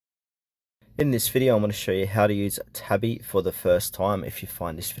In this video, I'm going to show you how to use Tabby for the first time. If you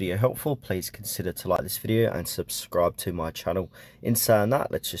find this video helpful, please consider to like this video and subscribe to my channel. In saying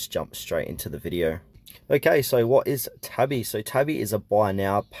that, let's just jump straight into the video. Okay, so what is Tabby? So Tabby is a buy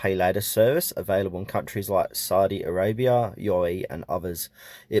now, pay later service available in countries like Saudi Arabia, UAE and others.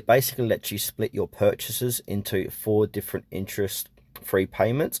 It basically lets you split your purchases into 4 different interest-free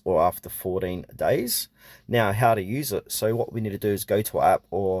payments or after 14 days. Now, how to use it. So what we need to do is go to our app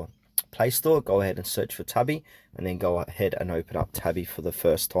or Play Store, go ahead and search for Tabby, and then go ahead and open up Tabby for the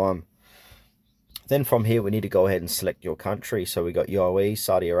first time. Then from here, we need to go ahead and select your country. So we got UAE,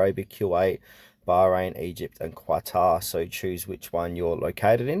 Saudi Arabia, Kuwait, Bahrain, Egypt and Qatar. So choose which one you're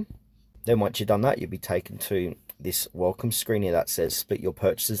located in. Then once you've done that, you'll be taken to this welcome screen here that says split your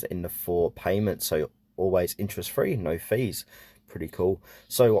purchases into 4 payments. So always interest free, no fees. Pretty cool.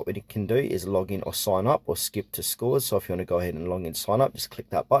 So what we can do is log in or sign up or skip to scores. So if you want to go ahead and log in, sign up, just click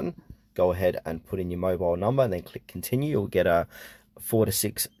that button, go ahead and put in your mobile number and then click continue. You'll get a 4 to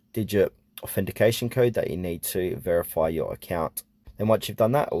 6 digit authentication code that you need to verify your account. And once you've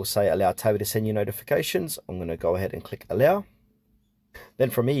done that, it will say allow Tabby to send you notifications. I'm going to go ahead and click allow. Then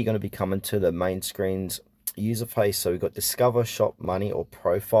from here, you're going to be coming to the main screen's user face. So we've got discover, shop, money or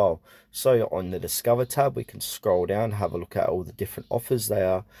profile. So on the discover tab, we can scroll down, have a look at all the different offers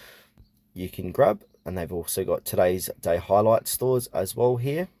you can grab. And they've also got today's day highlight stores as well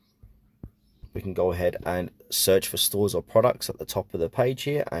here. We can go ahead and search for stores or products at the top of the page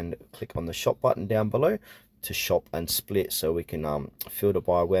here and click on the shop button down below to shop and split, so we can filter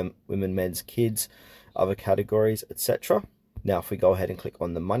by women, men's, kids, other categories, etc. Now if we go ahead and click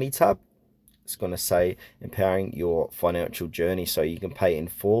on the money tab, it's going to say empowering your financial journey. So you can pay in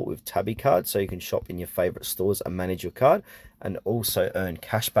full with Tabby card, so you can shop in your favorite stores and manage your card and also earn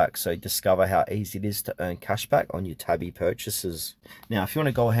cashback. So discover how easy it is to earn cashback on your Tabby purchases. Now if you want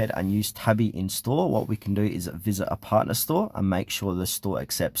to go ahead and use Tabby in store, what we can do is visit a partner store and make sure the store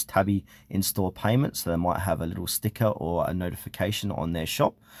accepts Tabby in store payments. So they might have a little sticker or a notification on their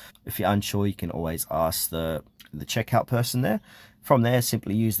shop. If you're unsure, you can always ask the checkout person there. From there,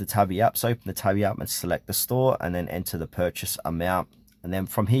 simply use the Tabby app. So open the Tabby app and select the store and then enter the purchase amount. And then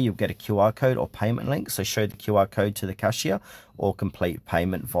from here, you'll get a QR code or payment link. So show the QR code to the cashier or complete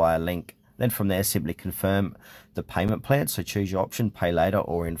payment via link. Then from there, simply confirm the payment plan. So choose your option, pay later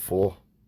or in full.